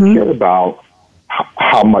 I didn't care about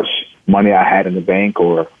how much money I had in the bank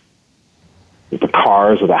or the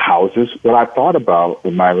cars or the houses. What I thought about,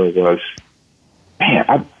 Myra, was,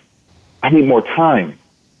 man, I need more time.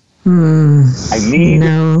 I need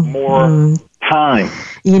more time.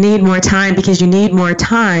 You need more time, because you need more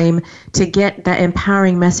time to get that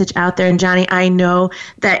empowering message out there. And Johnnie, I know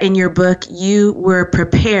that in your book, you were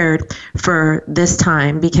prepared for this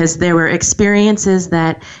time, because there were experiences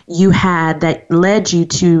that you had that led you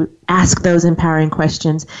to ask those empowering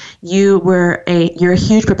questions. You're a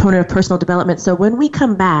huge proponent of personal development. So when we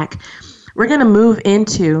come back, we're going to move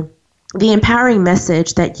into the empowering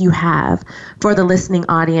message that you have for the listening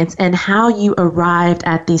audience and how you arrived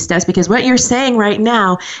at these steps, because what you're saying right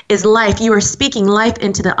now is life. You are speaking life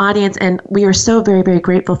into the audience, and we are so very, very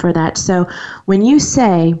grateful for that. So when you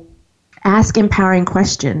say, ask empowering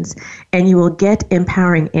questions and you will get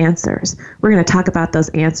empowering answers, we're going to talk about those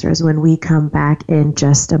answers when we come back in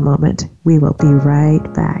just a moment. We will be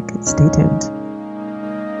right back. Stay tuned.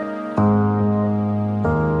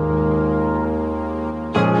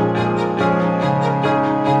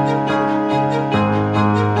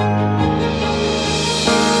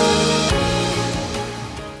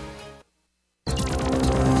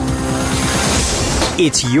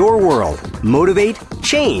 It's your world. Motivate,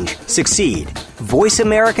 change, succeed.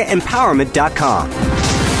 VoiceAmericaEmpowerment.com.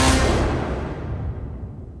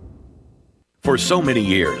 For so many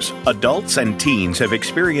years, adults and teens have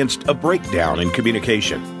experienced a breakdown in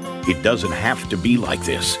communication. It doesn't have to be like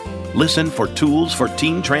this. Listen for Tools for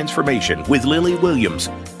Teen Transformation with Lily Williams.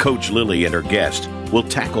 Coach Lily and her guest will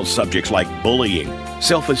tackle subjects like bullying,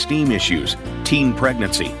 self-esteem issues, teen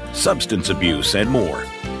pregnancy, substance abuse, and more.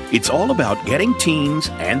 It's all about getting teens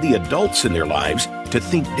and the adults in their lives to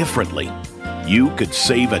think differently. You could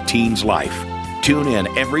save a teen's life. Tune in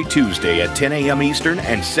every Tuesday at 10 a.m. Eastern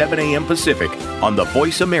and 7 a.m. Pacific on the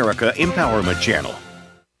Voice America Empowerment Channel.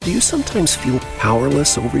 Do you sometimes feel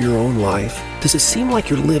powerless over your own life? Does it seem like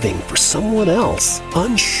you're living for someone else,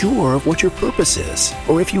 unsure of what your purpose is,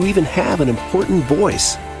 or if you even have an important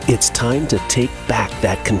voice? It's time to take back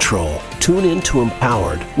that control. Tune in to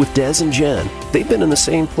Empowered with Des and Jen. They've been in the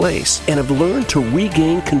same place and have learned to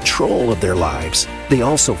regain control of their lives. They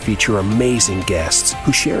also feature amazing guests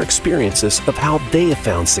who share experiences of how they have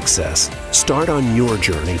found success. Start on your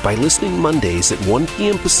journey by listening Mondays at 1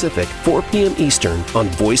 p.m. Pacific, 4 p.m. Eastern on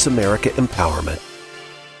Voice America Empowerment.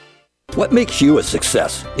 What makes you a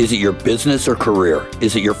success? Is it your business or career?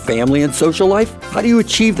 Is it your family and social life? How do you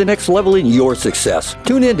achieve the next level in your success?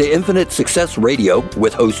 Tune in to Infinite Success Radio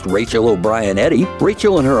with host Rachel O'Brien Eddy.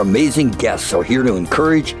 Rachel and her amazing guests are here to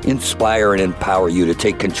encourage, inspire, and empower you to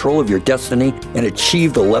take control of your destiny and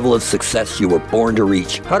achieve the level of success you were born to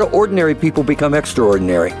reach. How do ordinary people become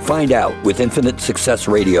extraordinary? Find out with Infinite Success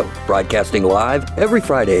Radio, broadcasting live every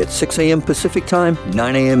Friday at 6 a.m. Pacific Time,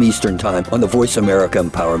 9 a.m. Eastern Time on the Voice America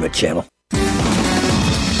Empowerment Channel.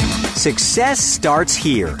 Success starts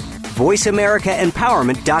here.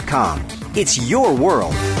 VoiceAmericaEmpowerment.com. It's your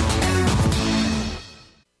world.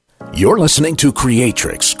 You're listening to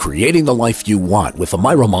Creatrix, Creating the Life You Want with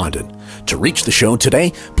Amira Mondin. To reach the show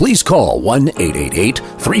today, please call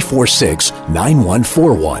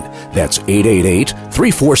 1-888-346-9141. That's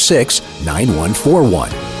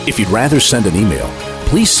 888-346-9141. If you'd rather send an email,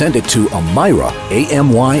 please send it to Amira,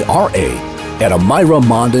 A-M-Y-R-A, at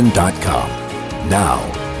AmiraMondin.com. Now,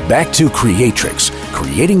 back to Creatrix,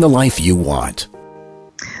 Creating the Life You Want.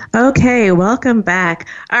 Okay, welcome back.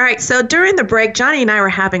 All right, so during the break, Johnny and I were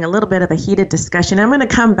having a little bit of a heated discussion. I'm going to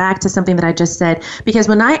come back to something that I just said, because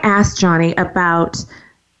when I asked Johnny about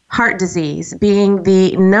heart disease being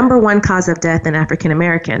the number one cause of death in African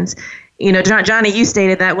Americans, you know, Johnny, you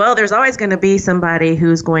stated that, well, there's always going to be somebody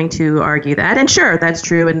who's going to argue that. And sure, that's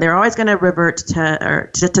true. And they're always going to revert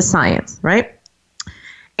to science, right?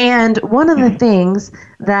 And one of the things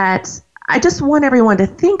that I just want everyone to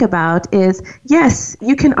think about is, yes,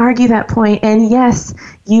 you can argue that point, and yes,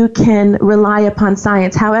 you can rely upon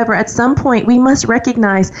science. However, at some point, we must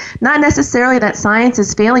recognize not necessarily that science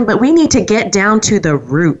is failing, but we need to get down to the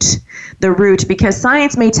root, because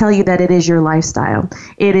science may tell you that it is your lifestyle.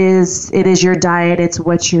 It is your diet. It's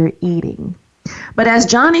what you're eating. But as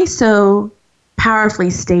Johnny so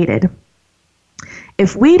powerfully stated,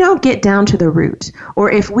 if we don't get down to the root, or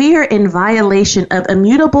if we are in violation of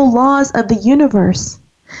immutable laws of the universe,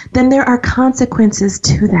 then there are consequences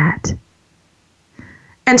to that.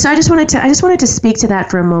 And so I just wanted to speak to that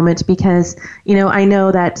for a moment, because, you know, I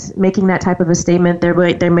know that making that type of a statement,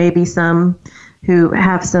 there may be some who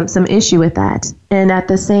have some issue with that. And at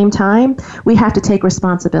the same time, we have to take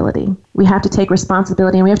responsibility. We have to take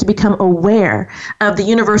responsibility, and we have to become aware of the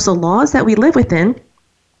universal laws that we live within,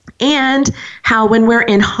 and how when we're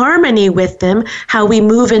in harmony with them, how we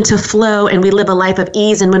move into flow and we live a life of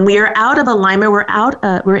ease. And when we are out of alignment,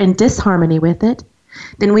 we're in disharmony with it,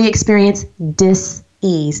 then we experience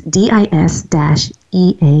dis-ease, D-I-S-E-A-S-E.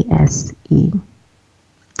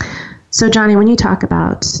 So Johnny, when you talk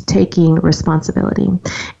about taking responsibility,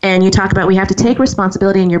 and you talk about we have to take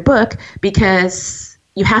responsibility in your book because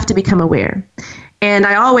you have to become aware. And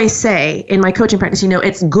I always say in my coaching practice, you know,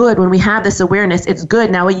 it's good when we have this awareness. It's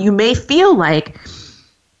good. Now, you may feel like,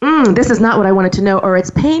 this is not what I wanted to know, or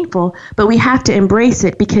it's painful, but we have to embrace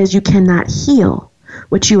it, because you cannot heal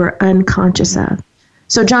what you are unconscious of.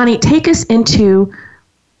 So, Johnny, take us into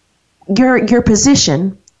your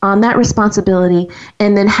position on that responsibility,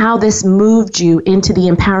 and then how this moved you into the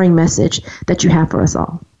empowering message that you have for us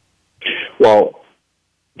all. Well,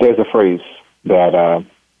 there's a phrase that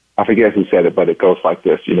I forget who said it, but it goes like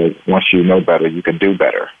this: once you know better, you can do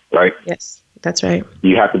better, right? Yes, that's right.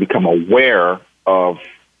 You have to become aware of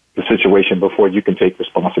the situation before you can take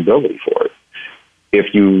responsibility for it.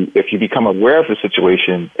 If you become aware of the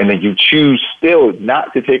situation and then you choose still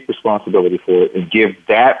not to take responsibility for it and give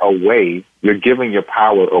that away, you're giving your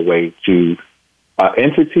power away to an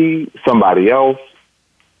entity, somebody else,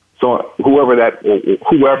 so whoever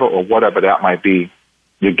or whatever that might be,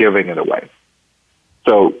 you're giving it away.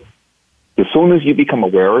 So as soon as you become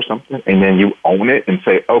aware of something and then you own it and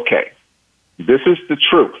say, okay, this is the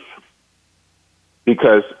truth,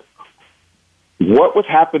 because what was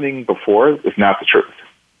happening before is not the truth,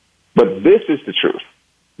 but this is the truth.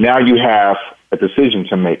 Now you have a decision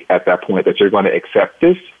to make at that point that you're going to accept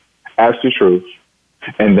this as the truth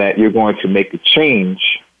and that you're going to make a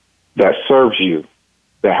change that serves you,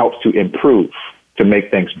 that helps to improve, to make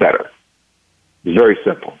things better. It's very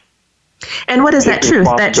simple. And what is that truth?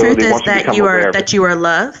 That truth is that you are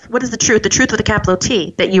love. What is the truth? The truth with a capital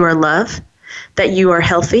T, that you are love, that you are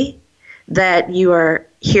healthy, that you are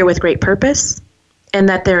here with great purpose, and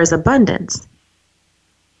that there is abundance.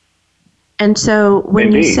 And so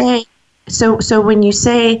when you say, when you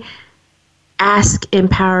say ask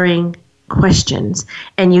empowering questions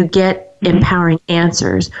and you get empowering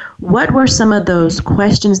answers, what were some of those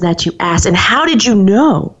questions that you asked, and how did you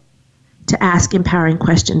know to ask empowering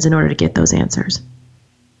questions in order to get those answers?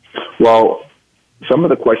 Well, some of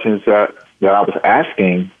the questions that I was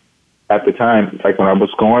asking at the time, like when I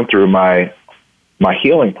was going through my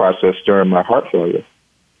healing process during my heart failure,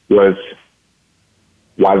 was,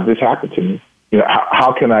 why did this happen to me?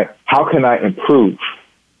 How can I improve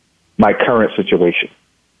my current situation?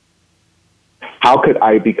 How could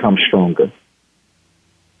I become stronger?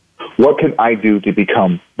 What can I do to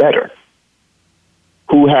become better?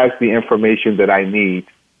 Who has the information that I need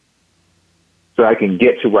so I can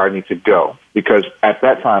get to where I need to go? Because at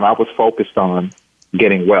that time, I was focused on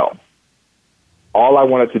getting well. All I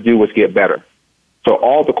wanted to do was get better. So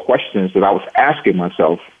all the questions that I was asking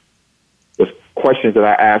myself was questions that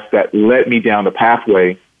I asked that led me down the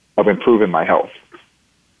pathway of improving my health.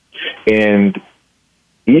 And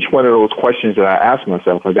each one of those questions that I asked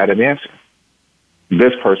myself, I got an answer.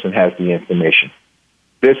 This person has the information.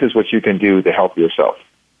 This is what you can do to help yourself.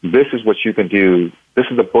 This is what you can do. This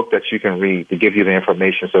is a book that you can read to give you the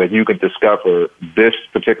information so that you can discover this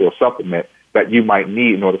particular supplement that you might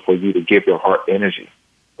need in order for you to give your heart energy.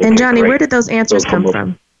 And Johnny, where did those answers come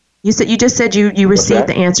from? You just said you received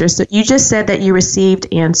the answers. So you just said that you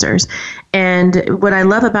received answers. And what I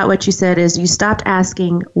love about what you said is you stopped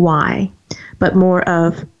asking why, but more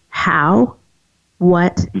of how,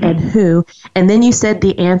 what, and who. And then you said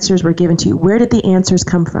the answers were given to you. Where did the answers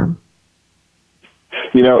come from?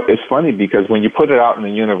 It's funny because when you put it out in the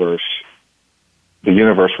universe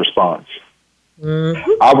responds.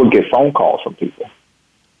 Mm-hmm. I would get phone calls from people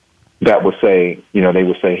that would say, they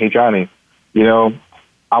would say, hey, Johnny,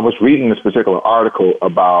 I was reading this particular article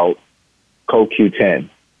about CoQ10.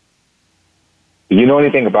 Do you know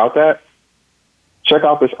anything about that? Check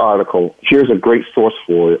out this article. Here's a great source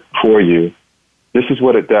for you. This is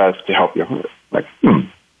what it does to help your heart. Like,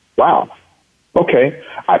 wow. Okay.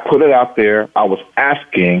 I put it out there. I was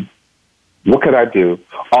asking, what could I do?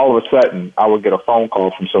 All of a sudden, I would get a phone call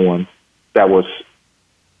from someone that was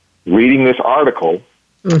reading this article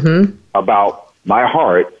about my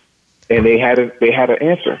heart, and they had an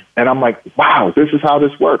answer. And I'm like, wow, this is how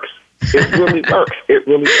this works. It really works. It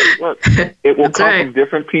really works. It will come from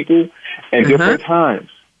different people and different times.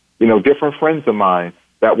 Different friends of mine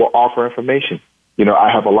that will offer information.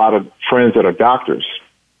 I have a lot of friends that are doctors,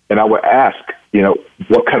 and I would ask,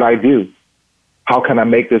 what can I do? How can I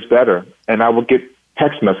make this better? And I would get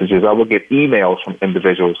text messages. I would get emails from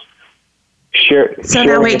individuals. So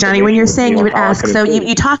now wait, Johnny, when you're saying you would ask, so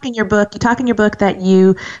you talk in your book that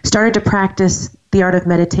you started to practice the art of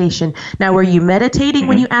meditation. Now, were you meditating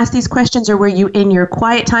when you asked these questions, or were you in your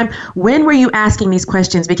quiet time? When were you asking these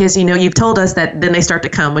questions? Because, you've told us that then they start to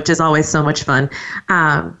come, which is always so much fun.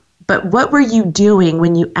 But what were you doing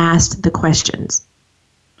when you asked the questions?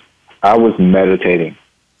 I was meditating.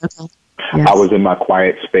 Okay. Yes. I was in my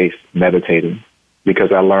quiet space meditating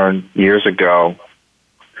because I learned years ago,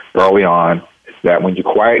 early on, that when you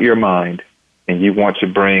quiet your mind and you want to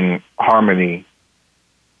bring harmony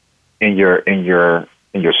in your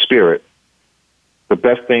spirit, the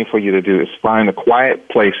best thing for you to do is find a quiet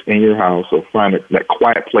place in your house, or find that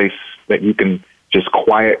quiet place that you can just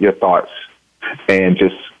quiet your thoughts and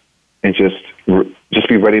just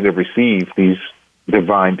be ready to receive these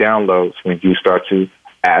divine downloads when you start to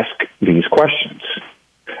ask these questions.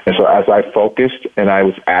 And so as I focused and I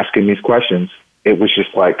was asking these questions, it was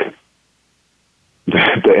just like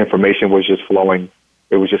the information was just flowing.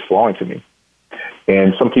 It was just flowing to me.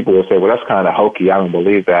 And some people will say, well, that's kind of hokey. I don't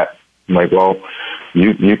believe that. I'm like, well,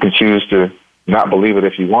 you can choose to not believe it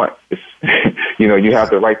if you want. It's, you have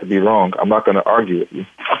the right to be wrong. I'm not going to argue with you.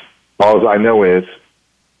 All I know is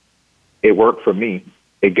it worked for me.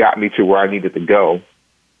 It got me to where I needed to go.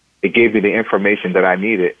 It gave me the information that I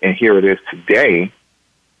needed. And here it is today.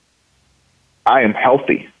 I am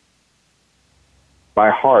healthy. My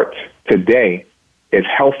heart today is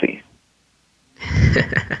healthy.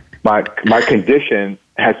 My condition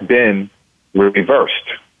has been reversed.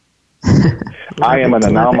 I am an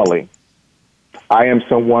anomaly. I am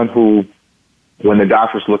someone who, when the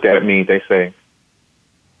doctors look at me, they say,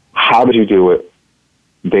 how did you do it?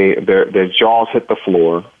 Their jaws hit the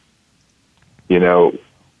floor.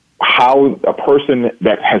 How a person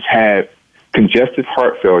that has had congestive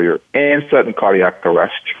heart failure and sudden cardiac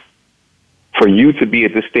arrest, for you to be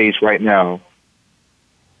at this stage right now,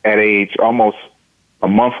 at age almost a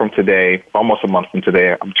month from today,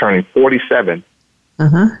 I'm turning 47.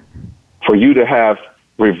 For you to have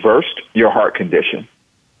reversed your heart condition,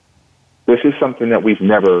 this is something that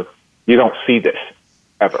you don't see this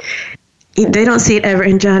ever. They don't see it ever.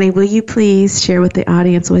 And Johnny, will you please share with the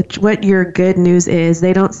audience what your good news is?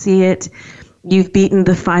 They don't see it. You've beaten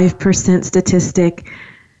the 5% statistic.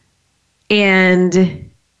 And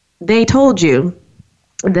they told you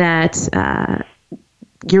that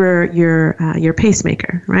your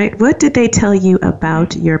pacemaker, right? What did they tell you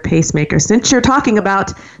about your pacemaker? Since you're talking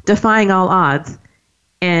about defying all odds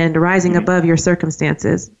and rising above your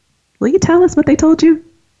circumstances, will you tell us what they told you?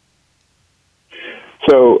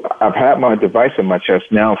 So I've had my device in my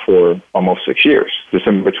chest now for almost 6 years.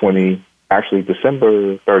 December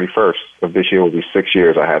 31st of this year will be 6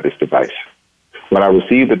 years I had this device. When I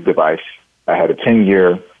received the device, I had a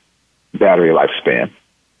 10-year battery lifespan.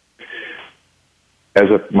 As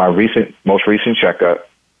of my most recent checkup,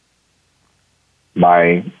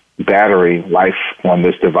 my battery life on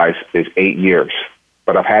this device is 8 years,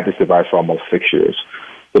 but I've had this device for almost 6 years.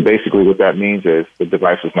 So basically what that means is the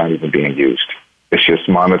device is not even being used. It's just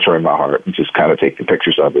monitoring my heart and just kind of taking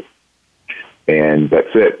pictures of it. And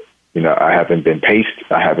that's it. I haven't been paced.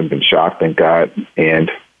 I haven't been shocked, thank God.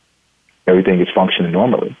 And everything is functioning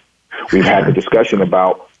normally. We've had the discussion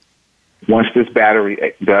about once this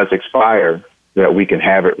battery does expire, that we can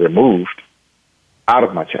have it removed out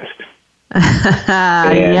of my chest. For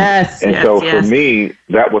me,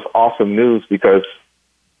 that was awesome news, because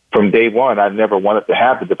from day one, I never wanted to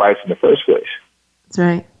have the device in the first place. That's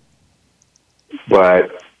right.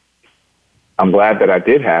 But I'm glad that I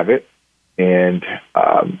did have it, and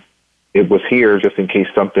it was here just in case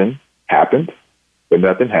something happened, but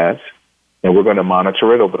nothing has. And we're going to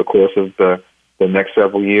monitor it over the course of the next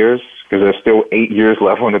several years, because there's still 8 years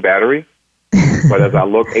left on the battery. But as I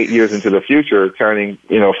look 8 years into the future, turning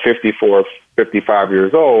 54, 55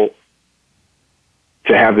 years old,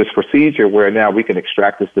 to have this procedure where now we can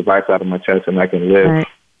extract this device out of my chest and I can live right.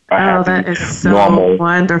 a happy, that is so normal,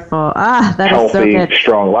 wonderful. That healthy, is so good.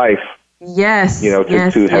 Strong life. Yes.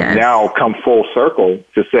 To have now come full circle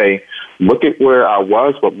to say, look at where I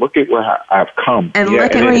was, but look at where I've come. And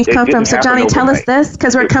look at where you've come from. So, Johnny, tell us this,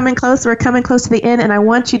 because we're coming close. We're coming close to the end, and I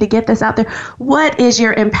want you to get this out there. What is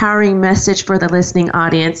your empowering message for the listening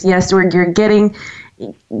audience? Yes, you're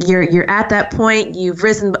at that point. You've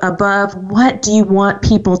risen above. What do you want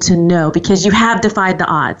people to know? Because you have defied the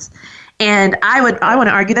odds. And I want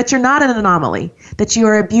to argue that you're not an anomaly, that you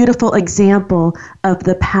are a beautiful example of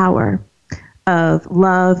the power of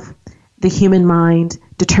love, the human mind,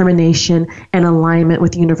 determination, and alignment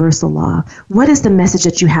with universal law. What is the message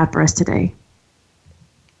that you have for us today?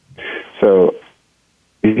 So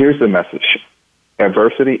here's the message.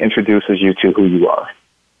 Adversity introduces you to who you are.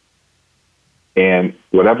 And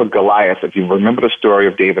whatever Goliath, if you remember the story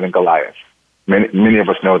of David and Goliath, many of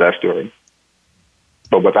us know that story.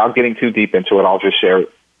 But without getting too deep into it, I'll just share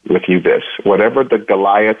with you this. Whatever the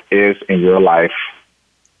Goliath is in your life,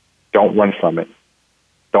 don't run from it.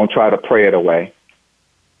 Don't try to pray it away.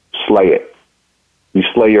 Slay it. You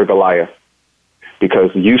slay your Goliath. Because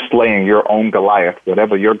you slaying your own Goliath,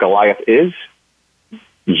 whatever your Goliath is,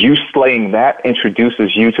 you slaying that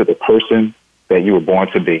introduces you to the person that you were born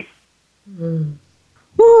to be.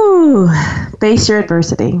 Woo! Face your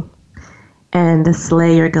adversity. and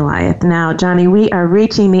slay your Goliath. Now, Johnny, we are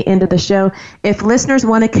reaching the end of the show. If listeners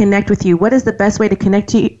want to connect with you, what is the best way to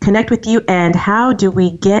connect with you, and how do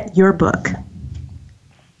we get your book?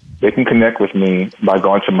 They can connect with me by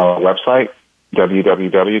going to my website,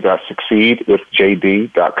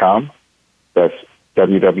 www.succeedwithjd.com. That's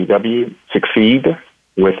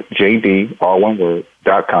www.succeedwithjd, all one word,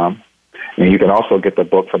 .com. And you can also get the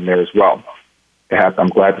book from there as well. I'm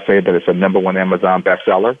glad to say that it's a #1 Amazon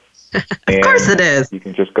bestseller. Of course it is. You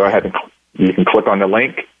can just go ahead and you can click on the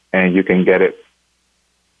link and you can get it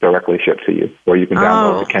directly shipped to you. Or you can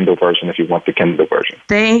download the Kindle version if you want the Kindle version.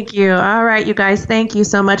 Thank you. All right, you guys, thank you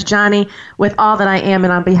so much. Johnny, with all that I am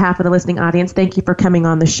and on behalf of the listening audience, thank you for coming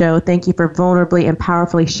on the show. Thank you for vulnerably and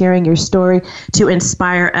powerfully sharing your story to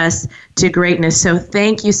inspire us to greatness. So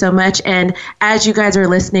thank you so much. And as you guys are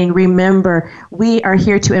listening, remember, we are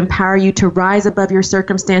here to empower you to rise above your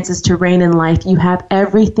circumstances, to reign in life. You have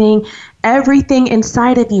everything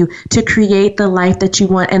inside of you to create the life that you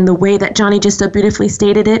want. And the way that Johnny just so beautifully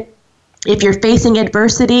stated it, if you're facing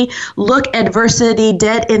adversity, look adversity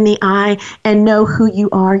dead in the eye and know who you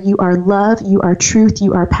are. You are love, you are truth,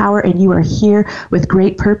 you are power, and you are here with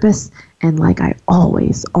great purpose. And like I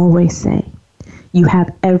always say, you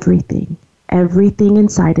have everything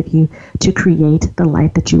inside of you to create the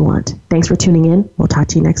life that you want. Thanks for tuning in. We'll talk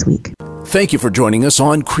to you next week. Thank you for joining us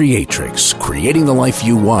on Creatrix, Creating the Life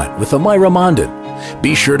You Want with Amira Mondin.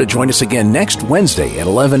 Be sure to join us again next Wednesday at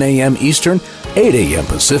 11 a.m. Eastern, 8 a.m.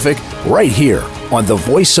 Pacific, right here on the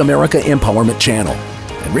Voice America Empowerment Channel.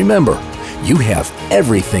 And remember, you have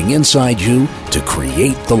everything inside you to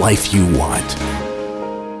create the life you want.